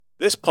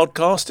This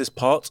podcast is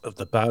part of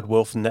the Bad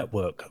Wolf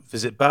Network.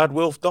 Visit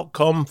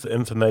badwolf.com for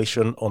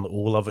information on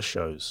all other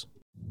shows.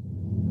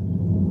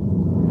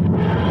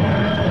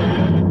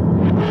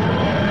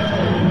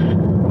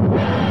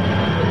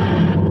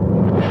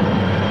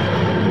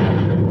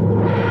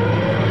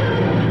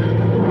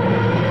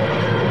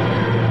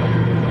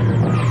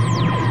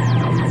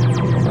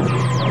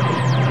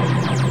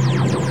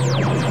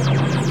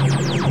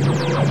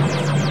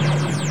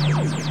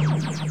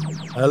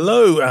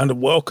 Hello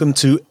and welcome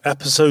to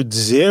episode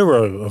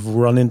 0 of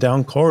Running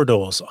Down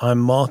Corridors. I'm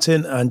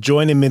Martin, and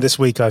joining me this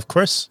week I have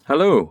Chris.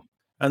 Hello.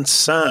 And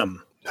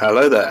Sam.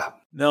 Hello there.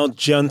 Now,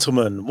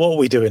 gentlemen, what are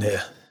we doing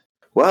here?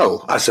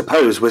 Well, I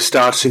suppose we're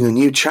starting a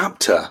new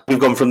chapter. We've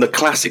gone from the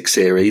classic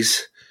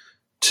series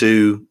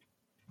to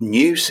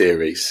new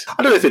series.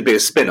 I don't know if it'd be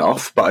a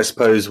spin-off, but I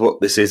suppose what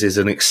this is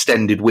an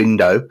extended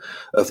window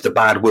of the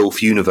Bad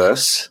Wolf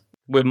universe.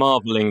 We're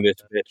marvelling this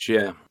bitch,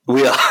 yeah.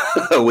 We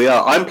are. We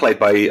are. I'm played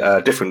by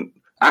a different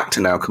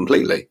actor now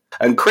completely.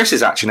 And Chris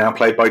is actually now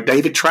played by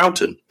David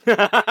Troughton.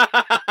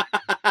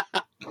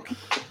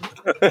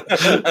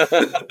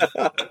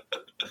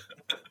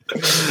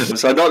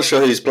 So I'm not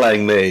sure who's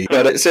playing me.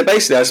 But so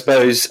basically, I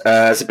suppose,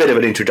 as a bit of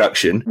an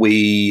introduction,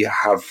 we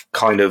have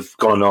kind of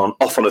gone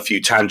off on a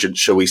few tangents,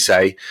 shall we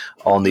say,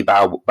 on the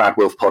Bad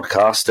Wolf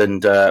podcast.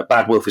 And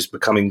Bad Wolf is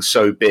becoming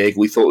so big,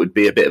 we thought it would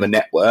be a bit of a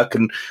network.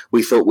 And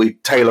we thought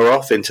we'd tailor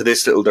off into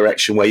this little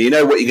direction where you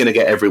know what you're going to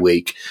get every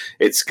week.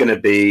 It's going to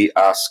be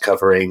us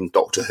covering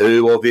Doctor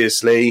Who,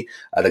 obviously.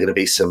 There are going to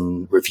be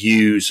some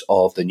reviews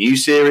of the new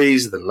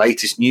series, the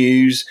latest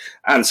news,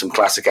 and some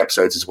classic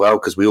episodes as well,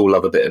 because we all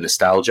love a bit of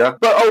nostalgia.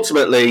 But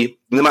ultimately,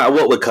 no matter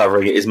what we're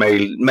covering, it is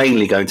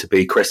mainly going to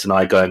be Chris and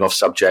I going off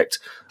subject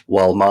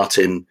while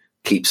Martin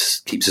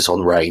keeps us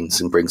on reins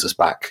and brings us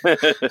back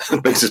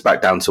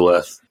down to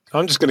earth.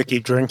 I'm just going to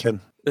keep drinking.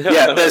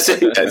 Yeah, that's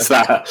it. It's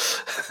that.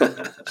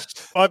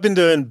 I've been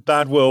doing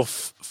Bad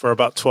Wolf for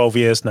about 12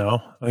 years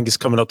now. I think it's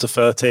coming up to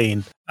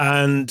 13.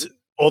 And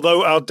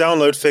although our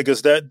download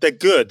figures, they're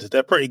good.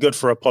 They're pretty good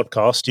for a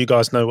podcast. You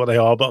guys know what they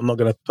are, but I'm not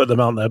going to put them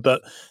out there.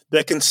 But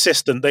they're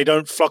consistent. They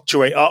don't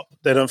fluctuate up.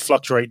 They don't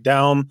fluctuate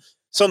down.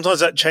 Sometimes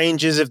that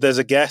changes if there's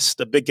a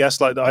big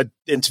guest, like I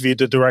interviewed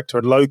the director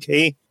of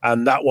Loki,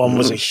 and that one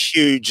was a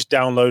huge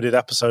downloaded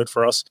episode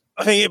for us.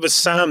 I think it was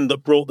Sam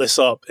that brought this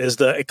up, is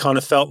that it kind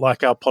of felt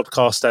like our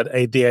podcast had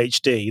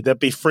ADHD. There'd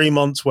be 3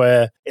 months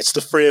where it's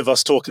the three of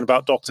us talking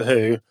about Doctor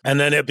Who, and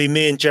then it'd be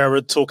me and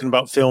Jared talking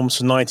about films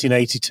from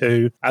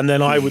 1982, and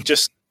then I would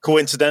just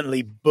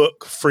coincidentally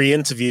book 3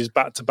 interviews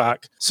back to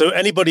back. So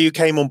anybody who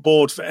came on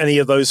board for any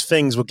of those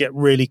things would get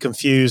really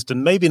confused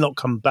and maybe not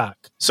come back.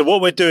 So what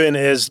we're doing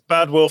is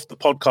Bad Wolf, the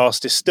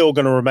podcast, is still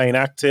going to remain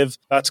active.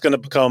 That's going to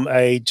become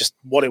just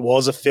what it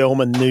was, a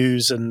film and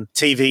news and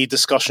TV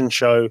discussion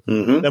show.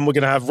 Mm-hmm. Then we're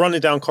going to have Running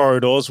Down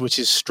Corridors, which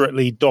is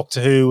strictly Doctor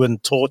Who and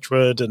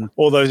Torchwood and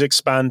all those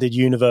expanded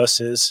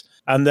universes.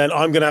 And then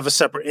I'm going to have a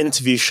separate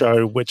interview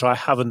show, which I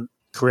haven't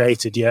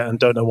created yet and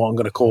don't know what I'm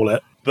going to call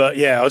it. But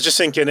yeah, I was just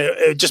thinking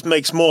it just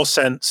makes more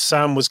sense.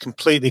 Sam was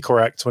completely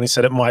correct when he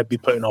said it might be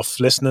putting off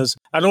listeners.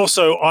 And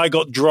also, I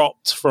got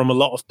dropped from a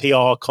lot of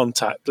PR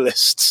contact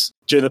lists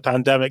during the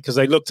pandemic because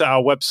they looked at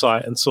our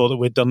website and saw that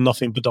we'd done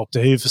nothing but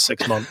Doctor Who for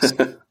 6 months.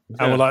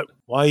 And we're like,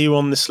 why are you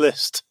on this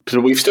list? So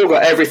we've still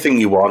got everything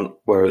you want,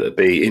 whether it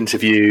be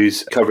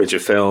interviews, coverage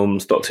of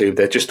films, Doctor Who.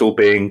 They're just all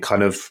being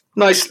kind of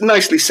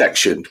nicely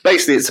sectioned.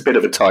 Basically, it's a bit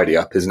of a tidy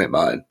up, isn't it,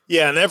 Martin?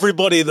 Yeah, and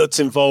everybody that's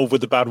involved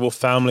with the Bad Wolf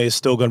family is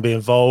still going to be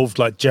involved.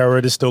 Like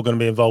Jared is still going to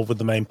be involved with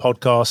the main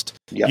podcast.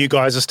 Yep. You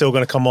guys are still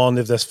going to come on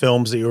if there's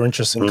films that you're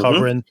interested in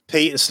covering.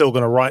 Pete is still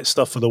going to write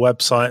stuff for the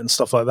website and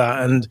stuff like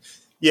that. And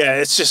yeah,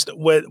 it's just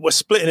we're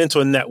splitting into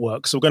a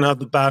network. So we're going to have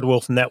the Bad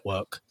Wolf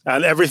Network.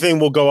 And everything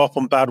will go up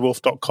on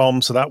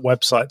badwolf.com, so that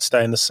website's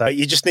staying the same.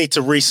 You just need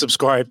to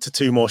resubscribe to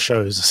 2 more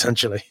shows,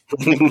 essentially.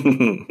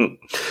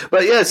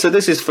 But yeah, so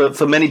this is,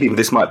 for many people,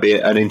 this might be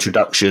an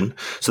introduction.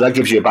 So that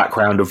gives you a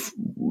background of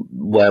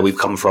where we've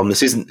come from.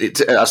 This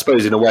isn't, I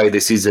suppose in a way,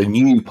 this is a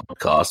new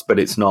podcast, but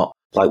it's not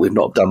like we've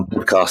not done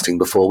podcasting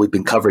before. We've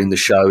been covering the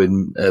show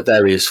in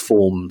various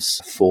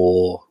forms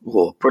for,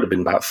 probably been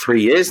about 3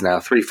 years now,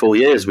 3-4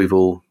 years. We've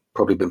all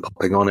probably been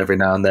popping on every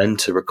now and then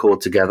to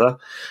record together.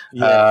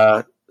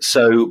 Yeah.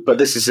 But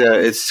this is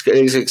it's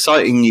an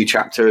exciting new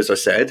chapter, as I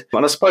said.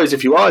 And I suppose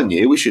if you are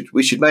new, we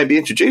should maybe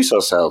introduce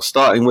ourselves,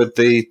 starting with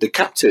the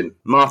captain,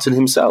 Martin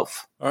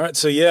himself. All right.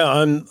 So yeah,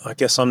 I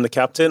guess I'm the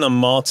captain. I'm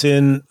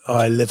Martin.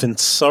 I live in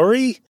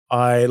Surrey.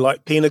 I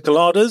like pina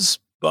coladas,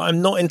 but I'm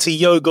not into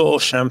yoga or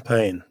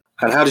champagne.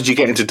 And how did you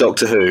get into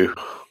Doctor Who?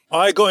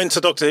 I got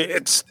into Doctor Who.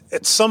 It's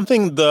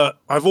something that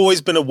I've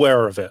always been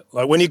aware of it.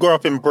 Like when you grow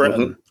up in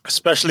Britain,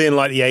 especially in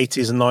like the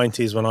 80s and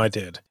 90s when I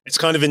did, it's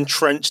kind of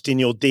entrenched in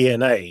your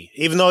DNA.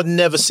 Even though I'd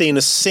never seen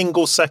a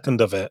single second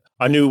of it,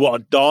 I knew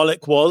what a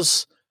Dalek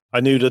was. I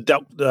knew the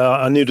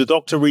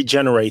Doctor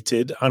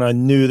regenerated, and I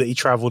knew that he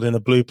travelled in a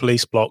blue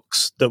police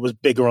box that was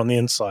bigger on the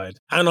inside.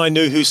 And I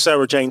knew who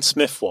Sarah Jane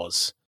Smith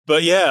was.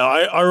 But yeah,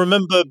 I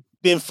remember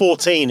being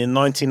 14 in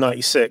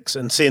 1996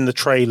 and seeing the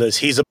trailers,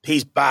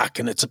 he's back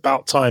and it's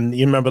about time.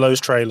 You remember those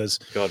trailers?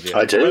 God, yeah.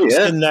 I do,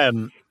 yeah. Seeing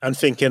them and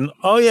thinking,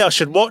 oh yeah, I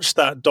should watch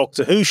that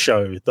Doctor Who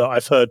show that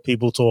I've heard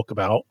people talk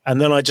about.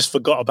 And then I just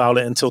forgot about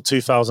it until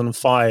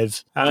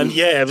 2005. And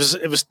yeah, it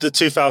was the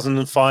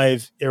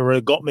 2005 era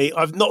that got me.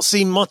 I've not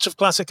seen much of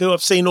Classic Who.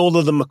 I've seen all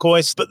of the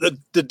McCoys, but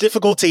the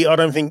difficulty, I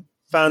don't think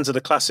fans of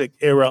the classic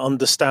era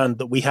understand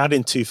that we had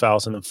in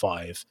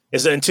 2005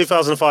 is that in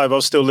 2005 I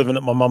was still living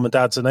at my mum and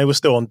dad's and they were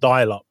still on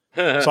dial-up.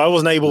 So I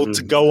wasn't able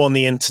to go on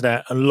the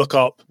internet and look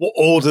up what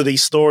order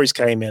these stories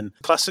came in.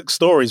 Classic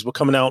stories were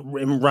coming out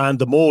in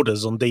random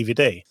orders on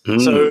DVD.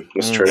 So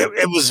that's true.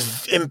 It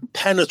was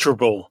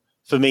impenetrable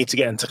for me to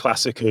get into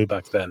Classic Who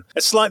back then.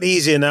 It's slightly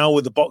easier now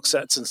with the box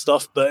sets and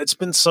stuff, but it's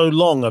been so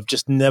long, I've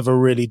just never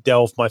really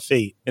delved my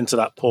feet into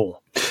that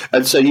pool.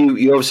 And so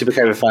you obviously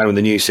became a fan of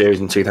the new series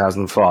in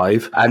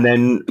 2005. And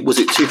then was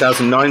it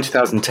 2009,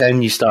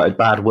 2010 you started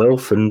Bad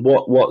Wolf? And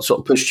what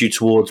sort of pushed you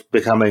towards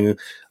becoming,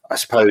 I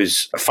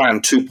suppose, a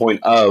fan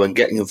 2.0 and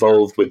getting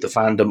involved with the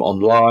fandom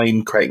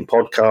online, creating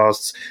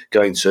podcasts,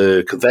 going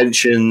to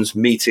conventions,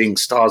 meeting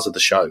stars of the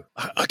show?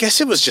 I guess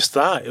it was just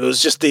that. It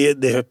was just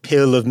the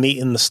appeal of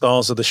meeting the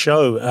stars of the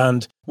show.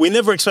 And we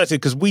never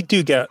expected, because we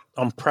do get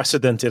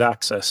unprecedented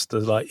access to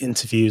like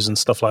interviews and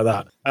stuff like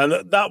that.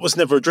 And that was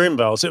never a dream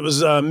of ours. It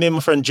was me and my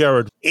friend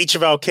Jared. Each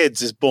of our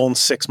kids is born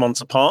 6 months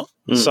apart.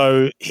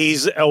 So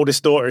his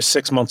eldest daughter is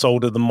 6 months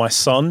older than my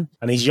son,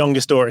 and his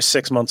youngest daughter is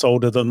 6 months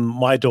older than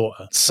my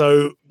daughter.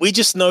 So we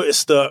just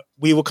noticed that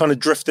we were kind of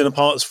drifting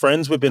apart as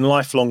friends. We've been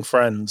lifelong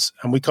friends,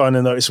 and we kind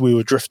of noticed we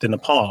were drifting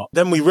apart.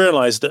 Then we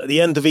realized that at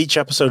the end of each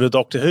episode of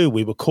Doctor Who,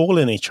 we were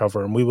calling each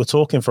other and we were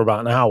talking for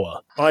about an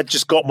hour. I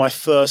just got my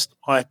first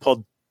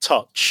iPod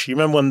Touch. You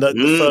remember when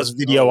the first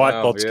video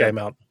iPods came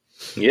out?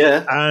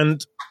 Yeah.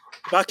 And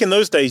back in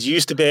those days, you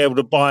used to be able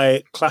to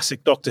buy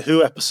classic Doctor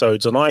Who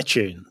episodes on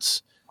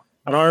iTunes.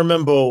 And I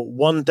remember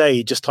one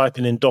day just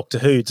typing in Doctor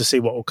Who to see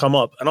what will come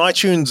up. And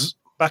iTunes,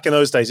 back in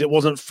those days, it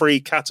wasn't free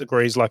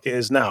categories like it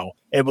is now.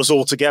 It was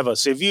all together.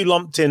 So if you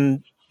lumped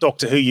in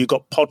Doctor Who, you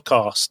got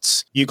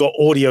podcasts, you got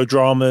audio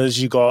dramas,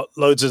 you got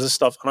loads of the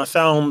stuff. And I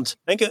found,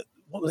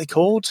 what were they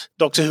called?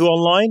 Doctor Who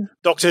Online?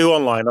 Doctor Who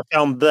Online. I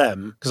found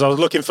them because I was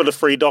looking for the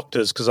Three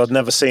Doctors because I'd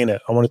never seen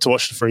it. I wanted to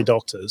watch the Three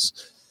Doctors.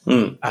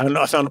 And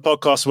I found a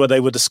podcast where they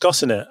were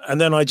discussing it.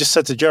 And then I just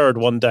said to Jared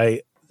one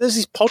day, there's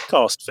these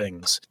podcast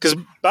things. Because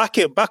back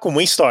when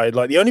we started,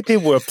 like the only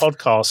people who were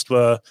podcast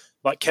were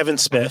like Kevin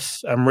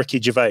Smith and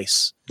Ricky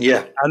Gervais.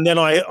 Yeah. And then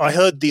I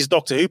heard these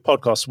Doctor Who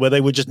podcasts where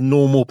they were just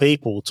normal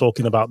people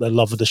talking about their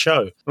love of the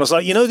show. And I was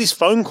like, these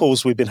phone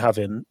calls we've been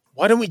having,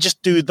 why don't we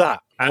just do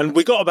that? And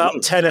we got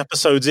about 10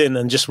 episodes in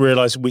and just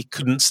realized we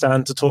couldn't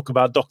stand to talk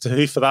about Doctor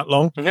Who for that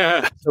long.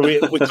 So we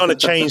kind of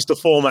changed the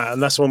format,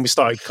 and that's when we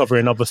started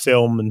covering other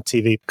film and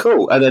TV.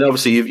 Cool. And then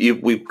obviously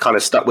we kind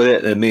of stuck with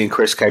it, and me and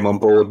Chris came on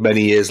board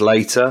many years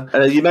later.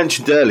 And you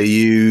mentioned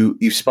earlier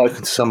you've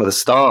spoken to some of the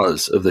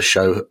stars of the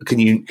show. Can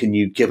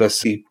you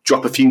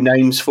drop a few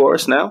names for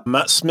us now?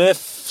 Matt Smith,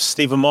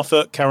 Stephen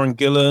Moffat, Karen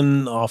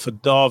Gillan, Arthur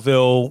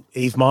Darvill,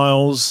 Eve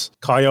Miles,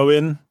 Kai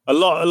Owen. A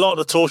lot of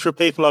the Torture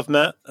people I've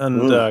met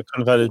and kind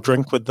of had a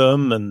drink with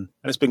them, and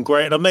it's been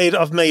great.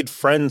 I've made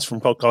friends from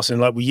podcasting.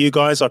 Like with you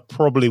guys, I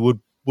probably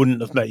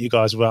wouldn't have met you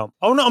guys without.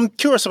 Oh no, I'm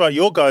curious about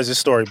your guys'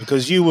 story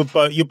because you're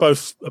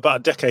both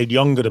about a decade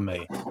younger than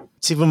me.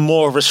 It's even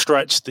more of a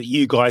stretch that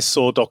you guys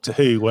saw Doctor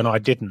Who when I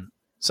didn't.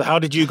 So how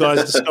did you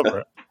guys discover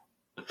it?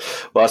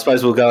 Well, I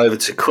suppose we'll go over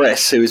to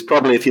Chris, who is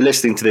probably, if you're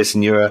listening to this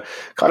and you're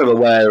kind of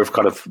aware of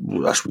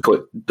I should call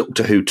it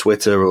Doctor Who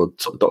Twitter or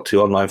Doctor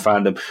Who online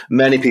fandom,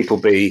 many people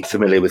be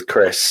familiar with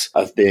Chris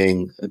as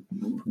being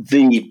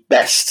the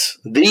best,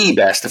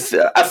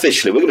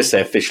 officially, we're going to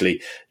say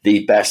officially,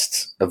 the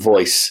best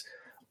voice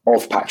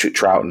of Patrick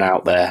Troughton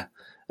out there.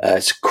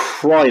 It's a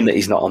crime that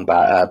he's not on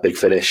Big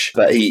Finish,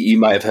 but you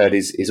might have heard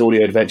his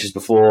audio adventures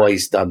before.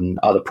 He's done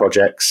other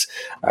projects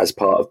as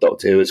part of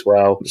Doctor Who as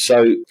well.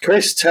 So,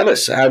 Chris, tell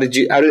us, how did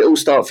it all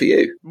start for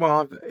you?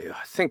 Well,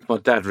 I think my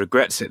dad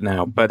regrets it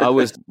now, but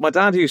my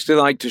dad used to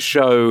like to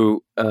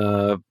show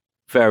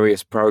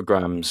various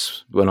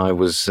programs when I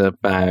was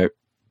about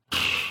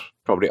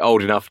probably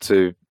old enough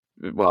to.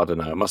 Well, I don't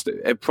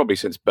know. Probably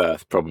since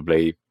birth.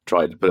 Probably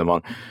tried to put them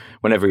on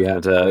whenever he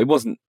had. It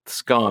wasn't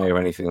Sky or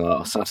anything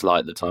like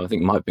satellite at the time. I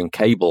think it might have been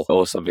cable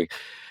or something.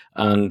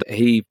 And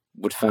he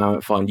would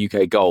find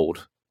UK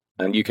Gold,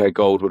 and UK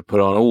Gold would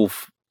put on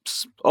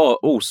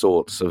all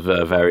sorts of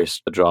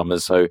various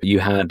dramas. So you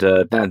had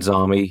Dad's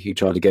Army. He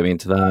tried to get me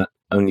into that.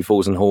 Only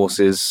Fools and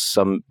Horses.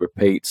 Some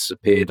repeats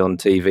appeared on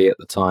TV at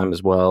the time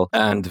as well,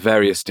 and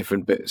various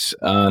different bits.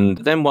 And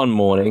then one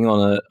morning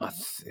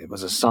it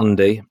was a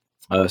Sunday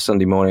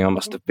morning, I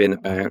must have been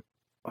about,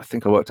 I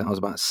think I worked out I was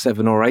about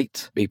 7 or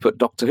 8. He put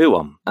Doctor Who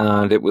on,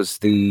 and it was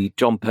the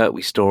John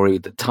Pertwee story,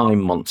 The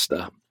Time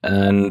Monster.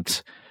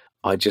 And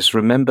I just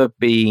remember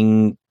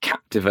being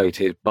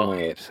captivated by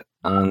it.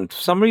 And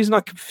for some reason I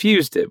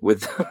confused it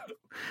with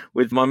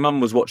my mum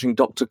was watching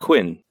Dr.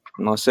 Quinn.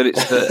 And I said,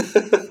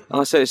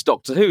 it's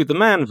Doctor Who, the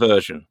man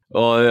version,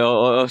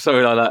 or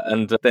something like that,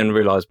 and then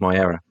realised my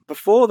error.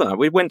 Before that,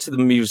 we went to the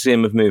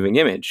Museum of Moving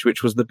Image,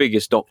 which was the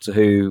biggest Doctor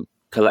Who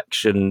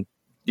collection,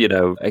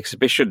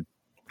 exhibition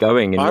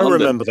going in London. I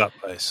remember that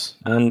place.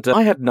 And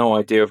I had no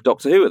idea of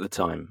Doctor Who at the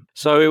time,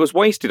 so it was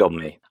wasted on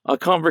me. I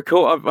can't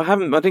recall.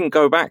 I didn't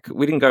go back.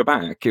 We didn't go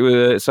back.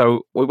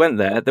 So we went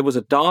there. There was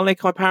a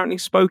Dalek I apparently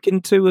spoke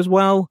into as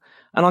well.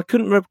 And I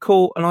couldn't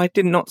recall, and I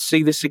did not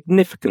see the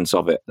significance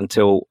of it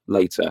until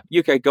later.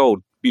 UK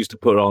Gold used to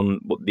put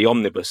on the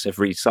omnibus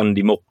every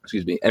Sunday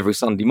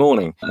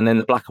morning, and then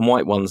the black and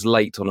white ones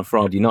late on a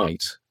Friday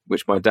night,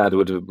 which my dad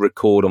would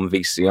record on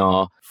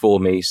VCR for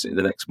me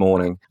the next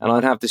morning. And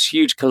I'd have this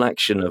huge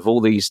collection of all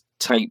these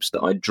tapes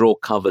that I'd draw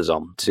covers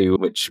on to,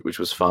 which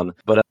was fun.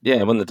 But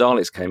when the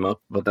Daleks came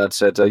up, my dad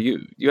said,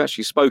 you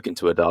actually spoke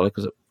into a Dalek. I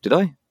was like, did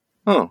I?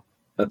 Oh.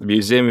 At the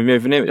Museum of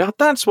Moving Image. Oh,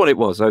 that's what it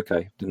was.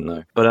 Okay, didn't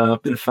know. But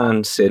I've been a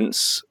fan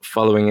since,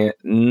 following it.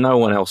 No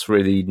one else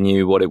really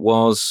knew what it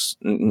was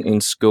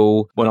in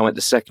school. When I went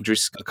to secondary,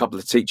 a couple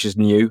of teachers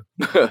knew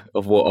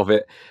of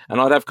it,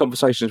 and I'd have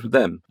conversations with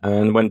them.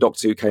 And when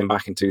Doctor Who came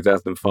back in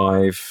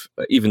 2005,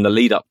 even the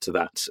lead up to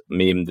that,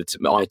 me and the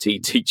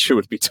IT teacher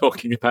would be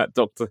talking about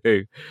Doctor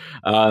Who,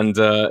 and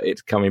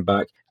it's coming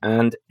back.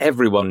 And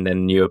everyone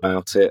then knew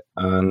about it,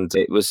 and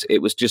it was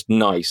just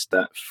nice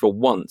that for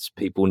once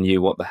people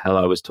knew what the hell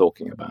I was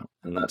talking about,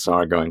 and that's how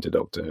I got into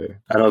Doctor Who.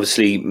 And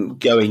obviously,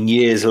 going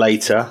years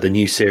later, the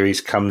new series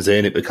comes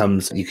in. It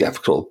becomes, you have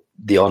sort of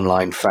the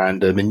online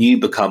fandom, and you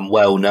become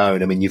well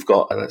known. I mean, you've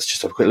got, let's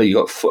just have a quick look. You've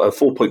got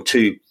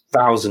 4.2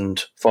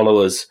 thousand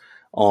followers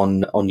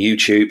on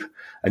YouTube,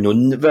 and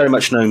you're very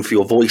much known for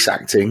your voice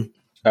acting.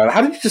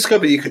 How did you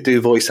discover you could do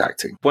voice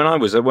acting? When I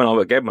was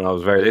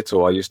very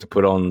little, I used to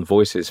put on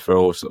voices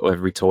for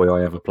every toy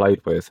I ever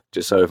played with,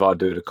 just so if I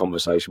do a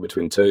conversation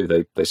between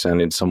two, they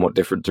sounded somewhat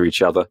different to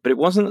each other. But it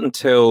wasn't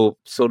until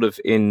sort of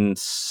in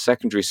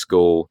secondary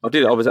school, I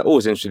was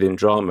always interested in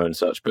drama and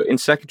such, but in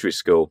secondary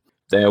school,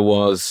 there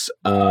was,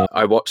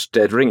 I watched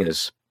Dead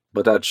Ringers.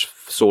 My dad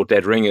saw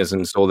Dead Ringers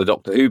and saw the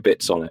Doctor Who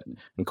bits on it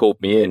and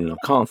called me in. I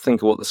can't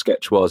think of what the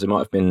sketch was. It might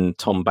have been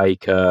Tom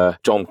Baker,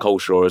 John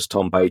Coleshaw as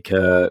Tom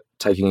Baker,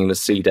 taking the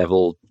Sea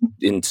Devil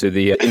into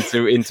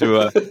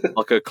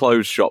a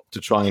clothes shop to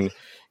try and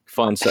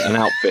find certain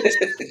outfits.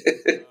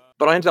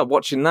 But I ended up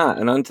watching that,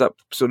 and I ended up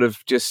sort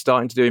of just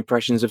starting to do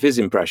impressions of his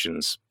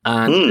impressions.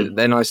 And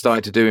then I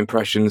started to do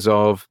impressions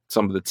of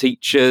some of the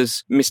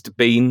teachers. Mr.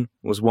 Bean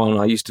was one.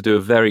 I used to do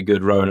a very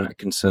good Rowan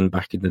Atkinson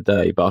back in the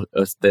day, but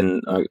I've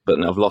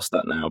lost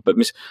that now. But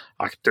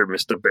I could do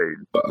Mr.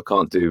 Bean, but I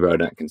can't do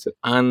Rowan Atkinson.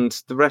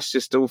 And the rest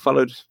just all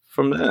followed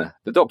from there.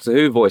 The Doctor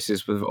Who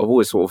voices, I've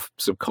always sort of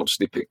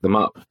subconsciously picked them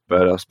up,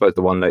 but I suppose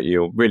the one that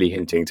you're really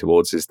hinting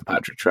towards is the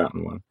Patrick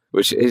Troughton one,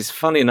 which is,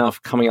 funny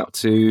enough, coming up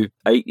to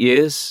 8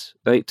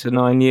 to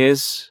 9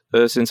 years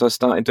since I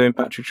started doing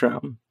Patrick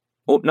Troughton.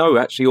 Or no,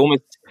 actually,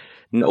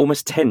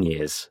 almost 10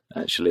 years,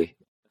 actually.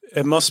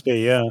 It must be,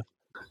 yeah.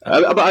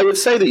 But I would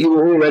say that you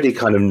were already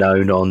kind of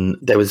known on.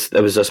 There was,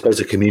 I suppose,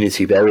 a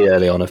community very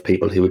early on of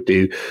people who would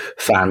do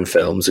fan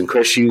films. And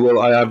Chris, I'm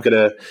going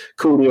to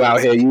call you out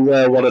here. You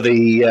were one of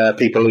the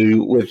people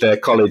who, with their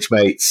college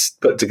mates,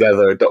 put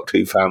together a Doctor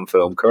Who fan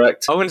film,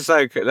 correct? I wouldn't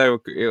say they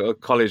were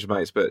college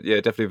mates, but yeah,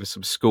 definitely with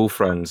some school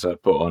friends. I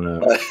put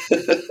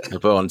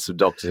on some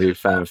Doctor Who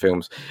fan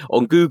films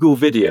on Google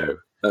Video.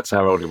 That's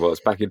how old it was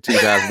back in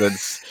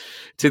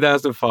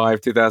 2005,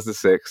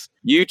 2006.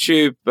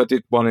 YouTube, I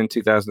did one in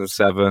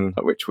 2007,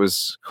 which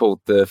was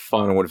called The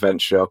Final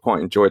Adventure. I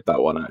quite enjoyed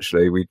that one,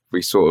 actually. We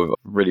sort of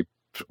really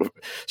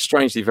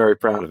strangely very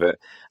proud of it.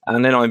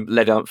 And then I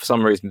led up, for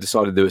some reason,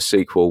 decided to do a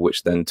sequel,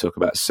 which then took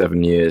about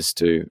 7 years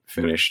to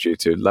finish due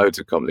to loads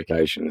of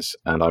complications.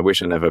 And I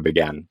wish I never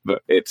began,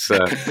 but it's...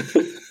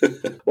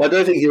 Well, I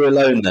don't think you're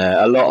alone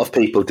there. A lot of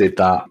people did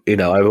that.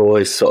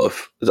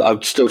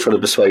 I'm still trying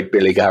to persuade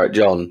Billy Garrett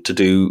John to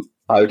do...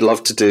 I would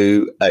love to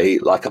do a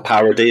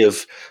parody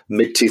of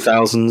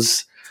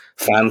mid-2000s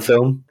fan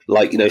film,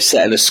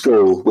 set in a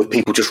school with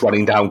people just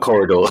running down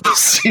corridors,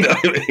 you know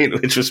what I mean?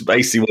 Which was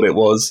basically what it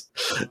was.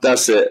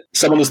 That's it.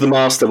 Someone as the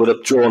master with a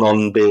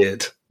drawn-on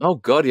beard. Oh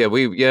God, yeah,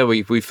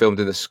 we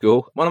filmed in the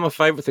school. One of my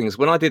favourite things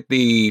when I did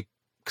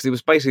because it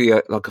was basically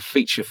like a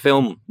feature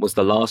film was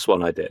the last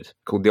one I did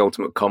called The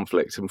Ultimate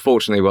Conflict.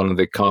 Unfortunately, one of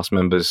the cast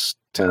members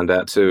turned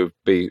out to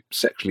be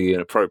sexually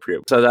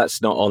inappropriate, so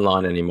that's not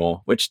online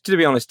anymore. Which, to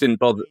be honest, didn't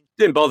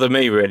bother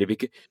me really,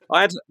 because I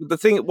had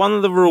one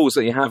of the rules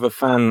that you have of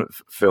fan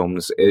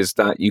films is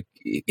that you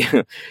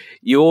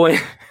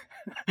always.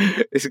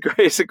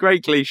 It's a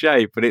great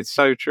cliche, but it's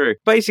so true.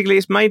 Basically,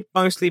 it's made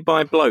mostly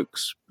by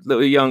blokes,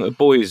 little young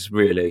boys,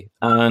 really,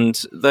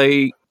 and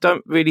they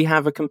don't really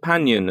have a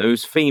companion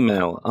who's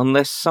female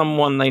unless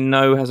someone they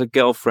know has a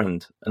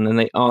girlfriend, and then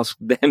they ask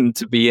them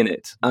to be in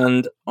it.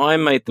 And I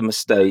made the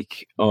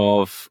mistake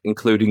of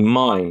including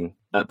mine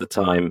at the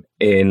time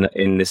in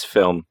this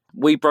film.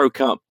 We broke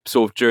up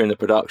sort of during the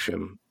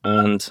production,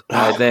 and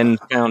I then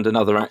found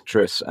another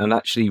actress and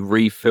actually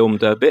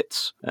refilmed her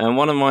bits. And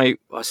I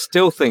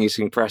still think it's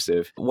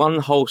impressive. One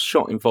whole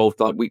shot involved,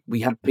 like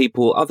we had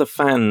people, I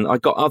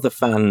got other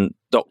fan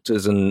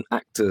doctors and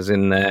actors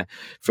in there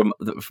from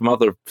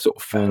other sort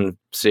of fan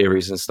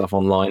series and stuff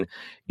online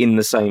in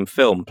the same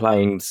film,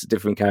 playing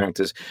different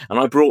characters. And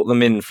I brought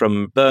them in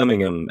from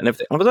Birmingham and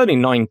everything. I was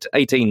only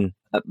 18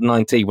 at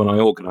 19 when I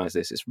organised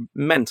this. It's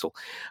mental.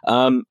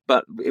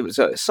 But it was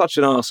such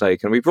an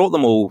arseache. And we brought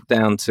them all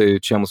down to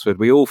Chelmsford.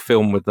 We all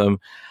filmed with them,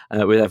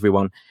 with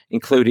everyone,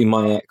 including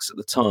my ex at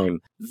the time.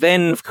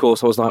 Then, of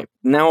course, I was like,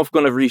 now I've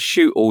got to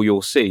reshoot all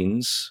your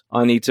scenes.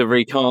 I need to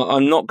recast.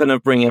 I'm not going to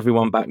bring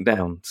everyone back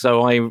down.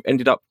 So I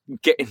ended up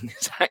getting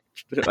this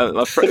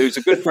actor, who's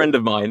a good friend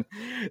of mine,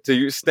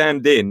 to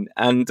stand in.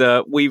 And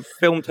we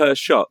filmed her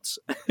shots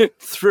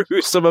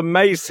through some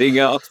amazing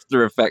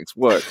After Effects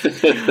work.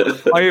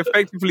 I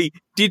effectively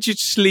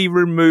digitally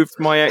removed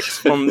my ex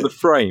from the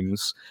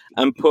frames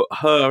and put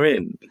her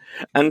in.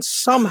 And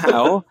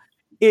somehow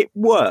it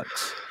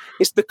worked.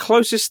 It's the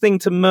closest thing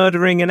to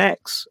murdering an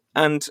ex,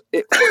 and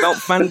it felt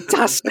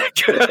fantastic.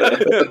 There you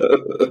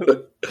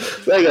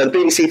go. The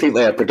BBC think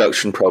they had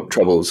production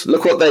troubles.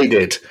 Look what they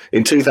did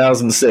in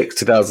 2006,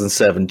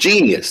 2007.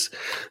 Genius.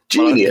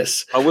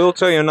 I will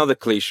tell you another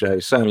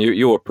cliche. Sam,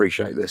 you'll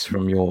appreciate this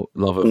from your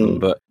love of them,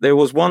 but there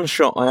was one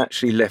shot I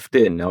actually left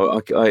in. I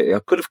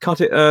could have cut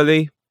it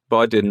early, but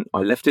I didn't. I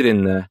left it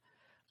in there,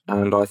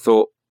 and I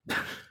thought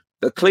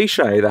the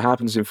cliche that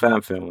happens in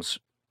fan films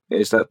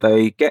is that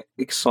they get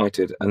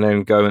excited and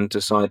then go and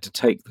decide to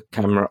take the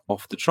camera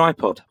off the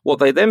tripod. What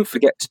they then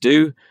forget to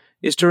do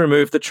is to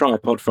remove the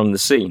tripod from the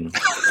scene.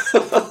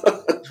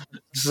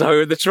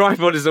 So the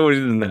tripod is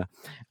already in there.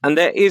 And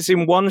there is,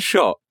 in one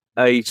shot,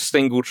 a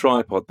single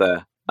tripod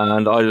there.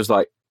 And I was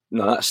like,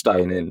 no, that's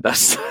staying in.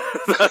 That's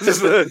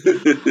as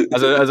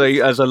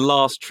a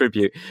last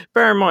tribute.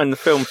 Bear in mind, the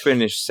film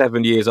finished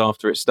 7 years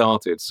after it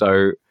started.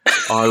 So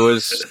I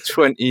was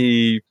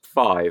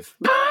 25.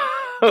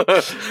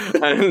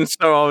 And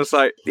so I was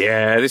like,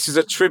 yeah, this is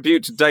a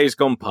tribute to days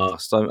gone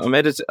past. I'm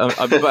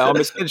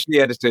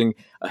essentially editing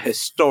a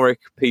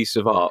historic piece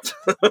of art.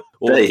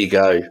 There you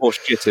go. Or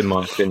shit, in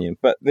my opinion.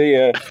 But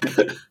yeah,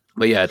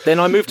 then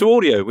I moved to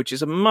audio, which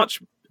is a much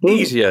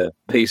easier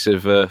piece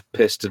of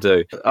piss to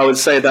do. I would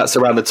say that's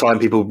around the time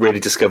people really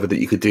discovered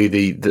that you could do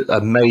the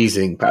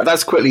amazing...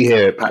 That's quickly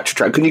here, Patrick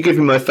Trout. Can you give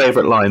me my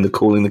favourite line, the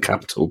calling the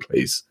capital,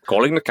 please?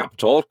 Calling the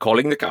capital.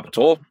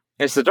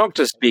 It's the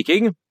doctor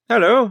speaking.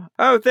 Hello.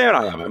 Oh, there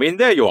I am. I mean,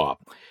 there you are.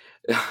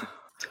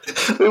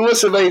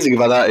 What's amazing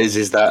about that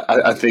is that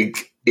I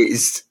think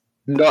it's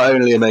not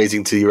only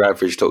amazing to your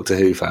average Doctor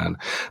Who fan,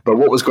 but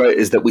what was great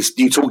is that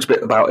you talked a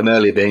bit about him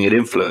earlier being an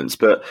influence,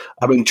 but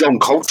I mean, John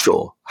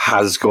Coltrane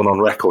has gone on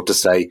record to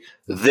say,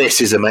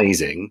 this is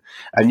amazing,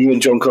 and you and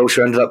John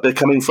Coltrane ended up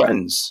becoming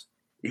friends.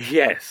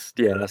 Yes,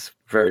 yeah, that's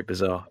very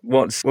bizarre.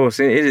 What's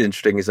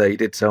interesting is that he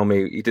did tell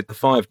me he did the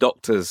Five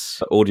Doctors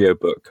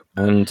audiobook,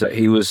 and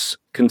he was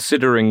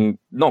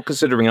not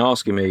considering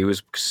asking me.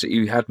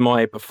 He had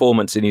my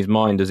performance in his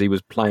mind as he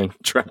was playing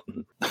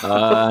Troughton.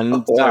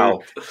 And wow.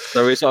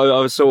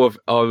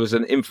 I was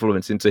an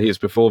influence into his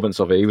performance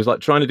of it. He was like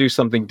trying to do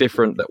something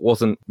different that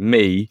wasn't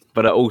me,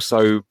 but it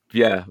also,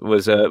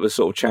 was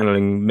sort of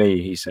channeling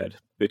me, he said.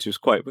 Which was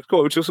quite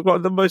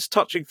the most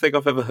touching thing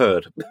I've ever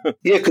heard.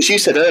 Yeah, because you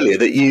said earlier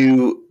that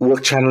you were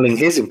channeling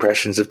his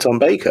impressions of Tom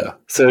Baker.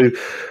 So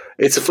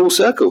it's a full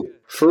circle.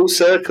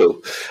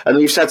 And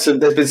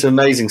there's been some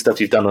amazing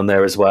stuff you've done on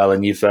there as well.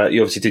 And you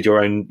obviously did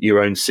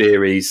your own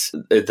series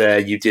there.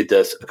 You did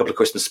a couple of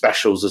Christmas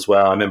specials as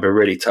well. I remember a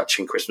really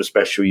touching Christmas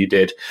special you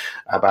did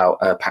about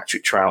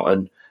Patrick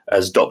Troughton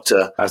as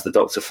the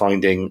doctor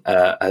finding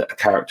a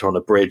character on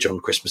a bridge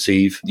on Christmas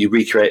Eve. You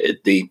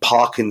recreated the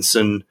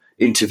Parkinson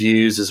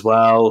interviews as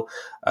well.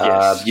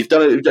 Yes. You've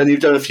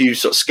done a few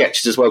sort of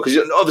sketches as well, because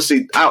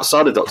obviously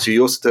outside of Doctor Who,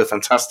 you also do a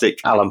fantastic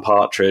Alan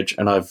Partridge,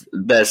 and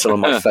they're some of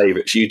my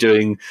favourites. I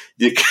mean,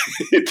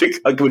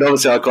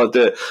 obviously I can't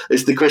do it.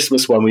 It's the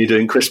Christmas one where you're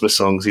doing Christmas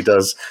songs. He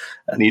does,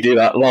 and you do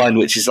that line,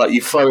 which is like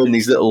you throw in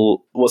these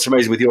little. What's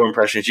amazing with your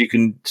impressions, you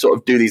can sort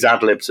of do these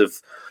ad libs of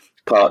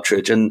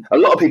Partridge, and a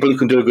lot of people who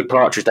can do a good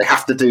Partridge, they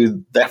have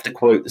to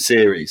quote the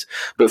series.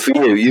 But for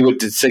you were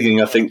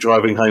singing, I think,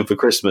 Driving Home for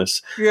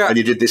Christmas, and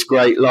you did this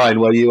great line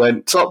where you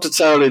went top to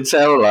tail in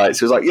tail lights.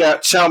 It was like, yeah,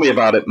 tell me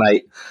about it,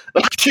 mate.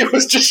 It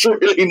was just a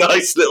really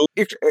nice little.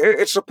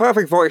 It's a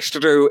perfect voice to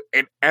do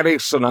in any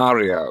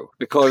scenario,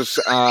 because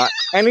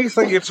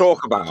anything you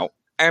talk about,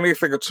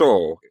 anything at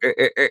all,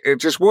 it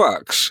just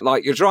works.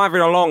 Like you're driving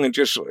along and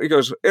he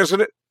goes, there's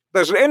an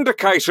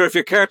indicator if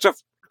you care to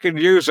can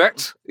use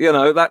it,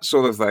 that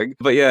sort of thing.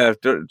 But yeah,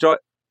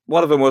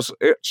 one of them was,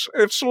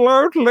 it's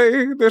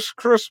lonely this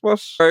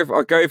Christmas.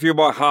 I gave you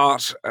my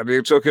heart and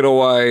you took it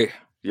away,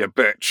 you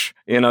bitch.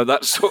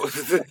 That sort of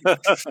thing.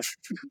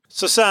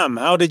 So Sam,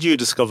 how did you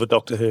discover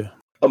Doctor Who?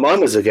 Mine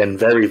was, again,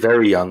 very,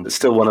 very young. It's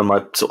still one of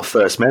my sort of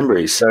first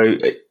memories. So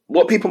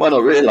what people might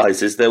not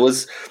realise is there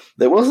wasn't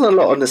a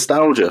lot of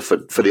nostalgia for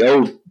the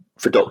old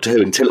for Doctor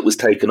Who until it was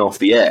taken off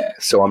the air,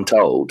 so I'm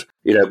told.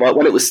 You know, but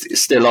when it was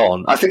still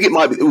on, I think it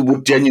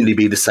would genuinely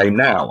be the same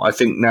now. I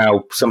think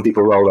now some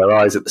people roll their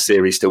eyes at the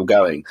series still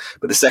going,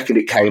 but the second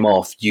it came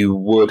off, you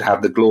would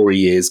have the glory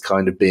years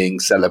kind of being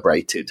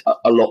celebrated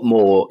a lot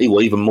more,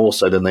 well, even more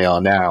so than they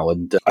are now.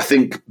 And I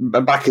think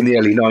back in the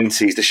early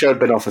 90s, the show had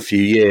been off a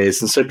few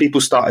years, and so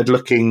people started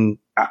looking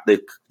at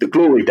the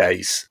glory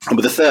days. And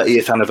with the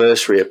 30th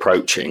anniversary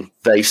approaching,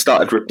 they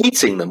started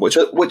repeating them, which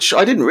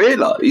I didn't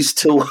realise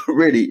till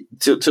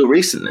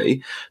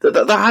recently,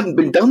 that hadn't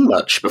been done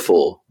much before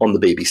on the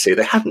BBC.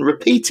 They hadn't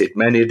repeated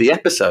many of the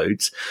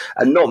episodes,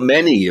 and not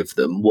many of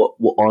them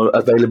were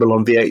available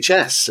on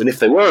VHS. And if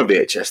they were on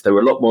VHS, they were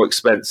a lot more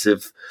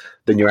expensive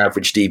than your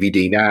average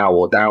DVD now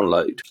or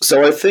download.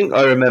 So I think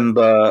I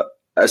remember,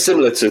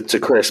 similar to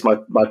Chris,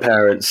 my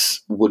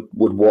parents would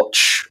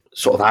watch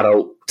sort of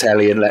adult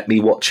telly and let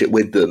me watch it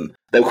with them.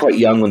 They were quite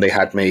young when they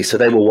had me, so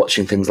they were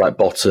watching things like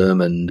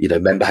Bottom and, you know,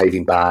 Men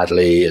Behaving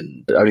Badly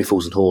and Only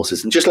Fools and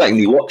Horses, and just letting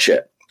me watch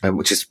it,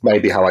 which is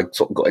maybe how I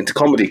sort of got into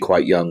comedy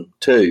quite young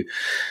too.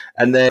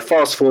 And then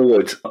fast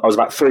forward, I was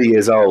about 3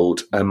 years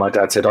old, and my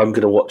dad said, I'm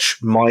going to watch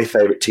my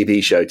favourite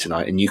TV show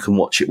tonight, and you can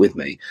watch it with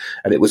me.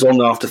 And it was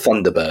on after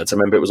Thunderbirds. I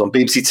remember it was on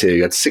BBC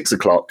Two at 6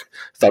 o'clock,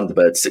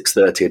 Thunderbirds,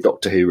 6:30, a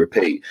Doctor Who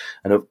repeat.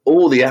 And of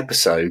all the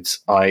episodes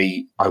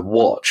I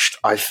watched,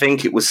 I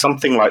think it was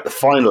something like the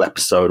final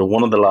episode or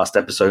one of the last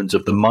episodes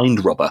of The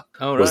Mind Robber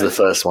was the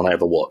first one I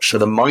ever watched. So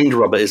The Mind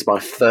Robber is my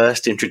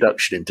first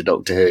introduction into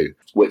Doctor Who,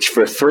 which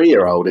for a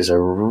 3-year-old is a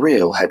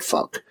real head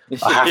fuck.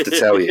 I have to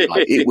tell you,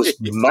 like, it was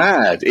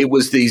mad. It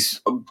was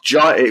these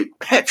giant, it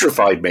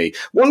petrified me.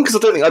 One, because I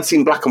don't think I'd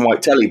seen black and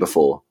white telly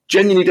before.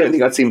 Genuinely don't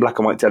think I'd seen black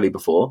and white telly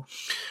before.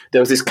 There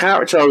was this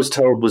character I was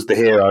told was the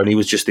hero, and he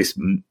was just this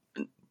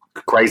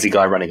crazy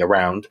guy running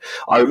around.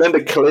 I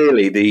remember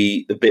clearly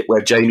the bit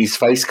where Jamie's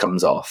face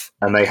comes off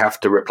and they have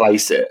to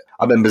replace it.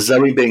 I remember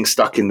Zoe being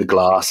stuck in the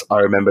glass. I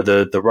remember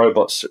the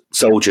robot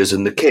soldiers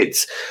and the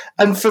kids.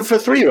 And for a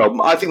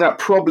 3-year-old, I think that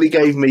probably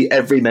gave me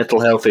every mental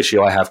health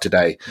issue I have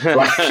today.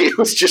 Like, it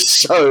was just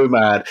so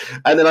mad.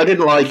 And then I don't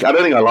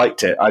think I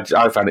liked it.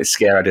 I found it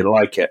scary. I didn't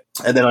like it.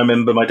 And then I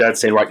remember my dad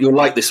saying, right, you'll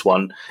like this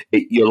one.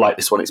 You'll like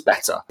this one. It's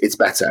better. It's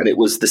better. And it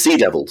was The Sea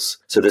Devils.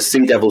 So The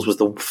Sea Devils was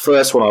the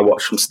first one I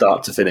watched from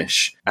start to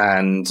finish.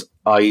 And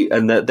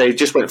they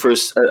just went through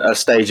a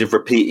stage of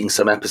repeating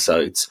some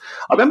episodes.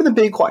 I remember them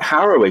being quite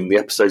harrowing, the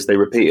episodes they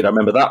repeated. I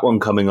remember that one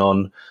coming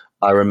on.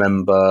 I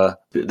remember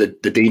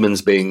the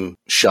demons being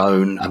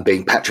shown and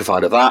being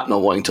petrified of that,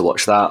 not wanting to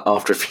watch that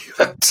after a few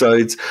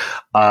episodes.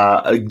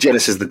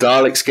 Genesis the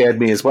Dalek scared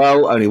me as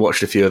well. Only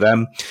watched a few of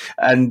them.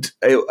 And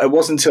it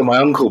wasn't until my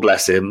uncle,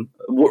 bless him,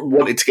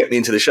 wanted to get me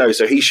into the show.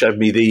 So he showed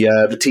me the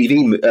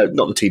TV,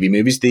 not the TV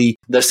movies, the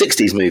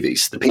 60s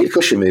movies, the Peter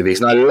Cushing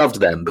movies. And I loved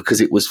them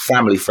because it was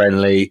family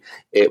friendly.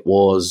 It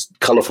was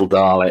colourful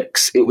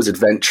Daleks. It was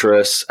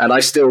adventurous. And I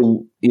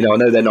still, I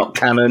know they're not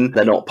canon.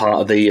 They're not part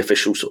of the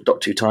official sort of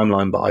Doctor Who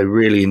timeline, but I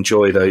really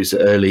enjoy those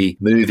early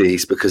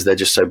movies because they're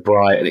just so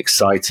bright and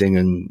exciting.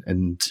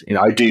 And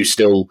I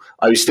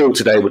still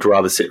today would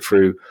rather sit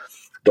through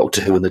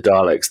Doctor Who and the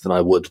Daleks than I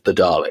would the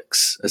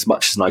Daleks. As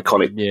much as an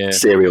iconic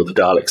serial the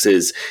Daleks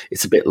is,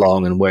 it's a bit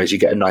long, and whereas you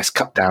get a nice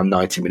cut down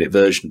 90-minute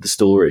version of the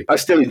story, I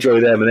still enjoy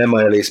them, and they're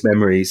my earliest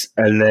memories.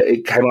 And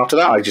it came after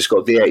that. I just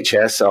got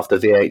VHS after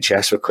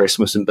VHS for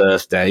Christmas and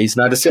birthdays.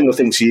 And I had a similar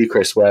thing to you,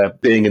 Chris, where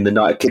being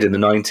a kid in the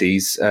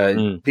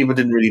 90s, people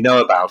didn't really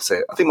know about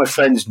it. I think my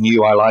friends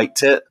knew I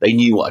liked it. They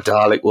knew what a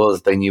Dalek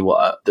was. They knew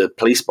what the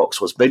police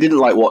box was. But they didn't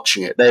like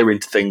watching it. They were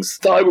into things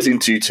that I was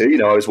into too.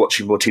 I was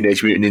watching more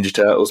Teenage Mutant Ninja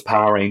Turtles,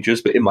 Power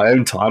Rangers, but in my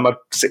own time, I'd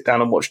sit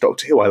down and watch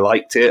Doctor Who. I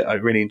liked it. I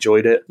really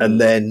enjoyed it.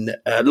 And then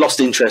lost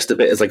interest a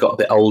bit as I got a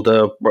bit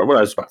older. When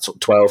I was about sort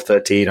of 12,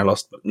 13, I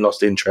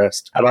lost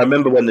interest. And I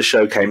remember when the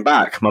show came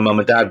back, my mum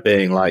and dad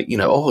being like,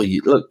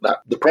 look,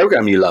 the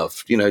program you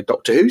loved,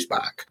 Doctor Who's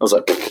back. I was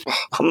like,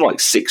 I'm like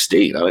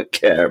 16. I don't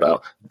care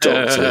about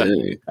Doctor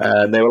Who.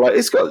 And they were like,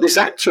 it's got this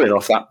actor in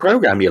off that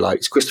program you like.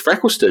 It's Christopher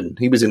Eccleston.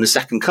 He was in The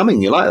Second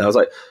Coming. You like that? I was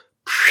like,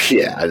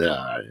 yeah, I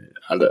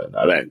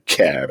don't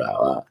care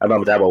about that. And Mum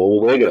and Dad were,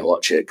 well, we're going to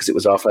watch it because it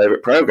was our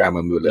favourite programme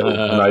when we were little.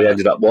 And I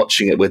ended up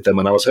watching it with them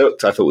and I was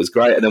hooked. I thought it was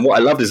great. And then what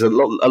I loved is a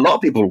lot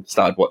of people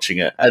started watching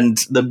it. And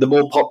the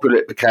more popular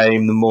it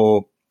became, the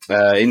more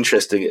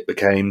interesting it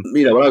became.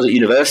 When I was at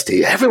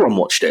university, everyone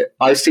watched it.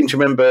 I seem to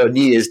remember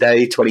New Year's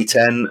Day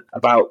 2010,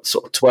 about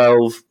sort of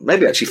 12,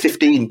 maybe actually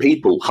 15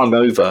 people hung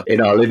over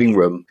in our living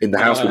room in the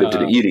house we lived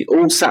in at uni,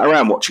 all sat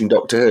around watching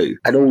Doctor Who,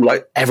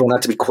 and everyone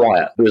had to be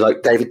quiet. It was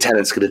like, David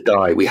Tennant's going to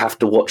die. We have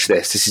to watch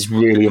this. This is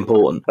really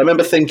important. I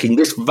remember thinking,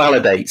 this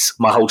validates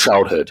my whole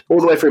childhood.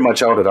 All the way through my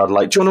childhood, I'd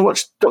like, do you want to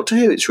watch Doctor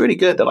Who? It's really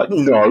good. They're like,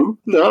 no,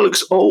 that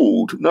looks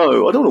old.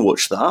 No, I don't want to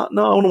watch that.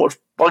 No, I want to watch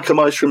Biker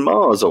Mice from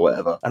Mars or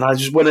whatever. And I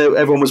just, when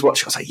everyone was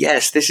watching, I was like,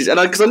 yes, this is, and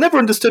because I never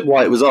understood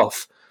why it was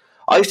off.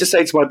 I used to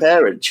say to my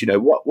parents,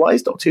 why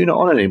is Doctor Who not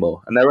on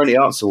anymore? And their only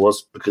answer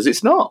was, because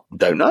it's not.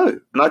 Don't know.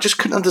 And I just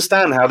couldn't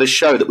understand how this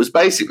show that was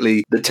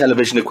basically the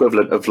television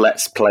equivalent of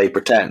Let's Play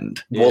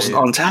Pretend wasn't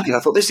on telly. I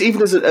thought this,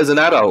 even as an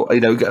adult,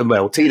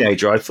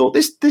 teenager, I thought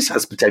this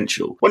has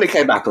potential. When it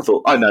came back, I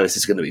thought, I know this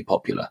is going to be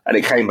popular. And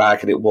it came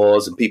back and it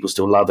was, and people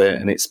still love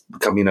it. And it's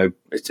become,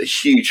 it's a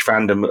huge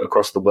fandom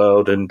across the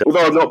world. And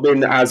although I've not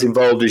been as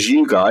involved as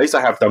you guys,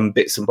 I have done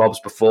bits and bobs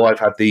before. I've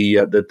had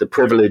the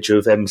privilege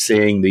of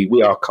emceeing the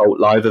We Are Cult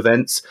live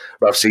events,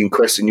 where I've seen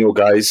Chris and your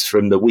guys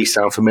from the We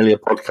Sound Familiar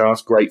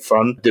podcast. Great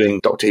fun doing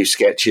Doctor Who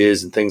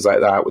sketches and things like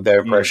that with their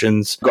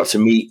impressions. Got to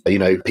meet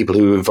people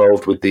who were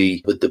involved with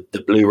the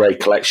Blu-ray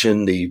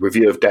collection, the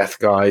Review of Death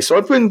guys. So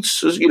I've been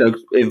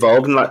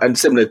involved, and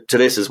similar to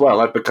this as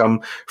well. I've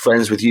become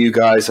friends with you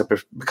guys. I've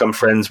become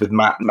friends with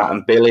Matt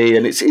and Billy,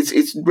 and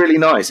it's really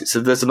nice.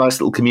 There's a nice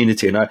little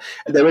community, and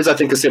there is, I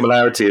think, a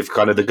similarity of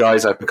kind of the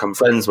guys I've become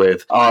friends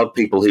with are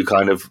people who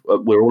kind of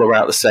we're all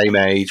around the same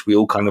age. We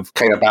all kind of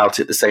came about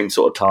at the same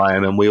sort of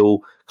time, and we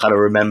all kind of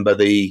remember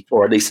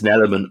or at least an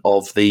element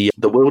of the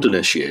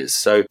wilderness years.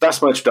 So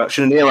that's my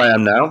introduction, and here I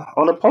am now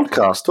on a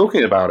podcast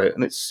talking about it,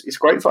 and it's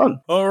great fun.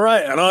 All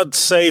right, and I'd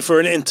say for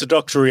an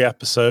introductory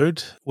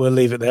episode, we'll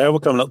leave it there. We're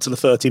coming up to the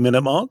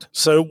 30-minute mark.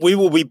 So we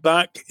will be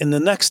back in the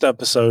next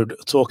episode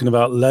talking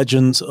about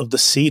Legends of the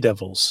Sea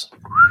Devils.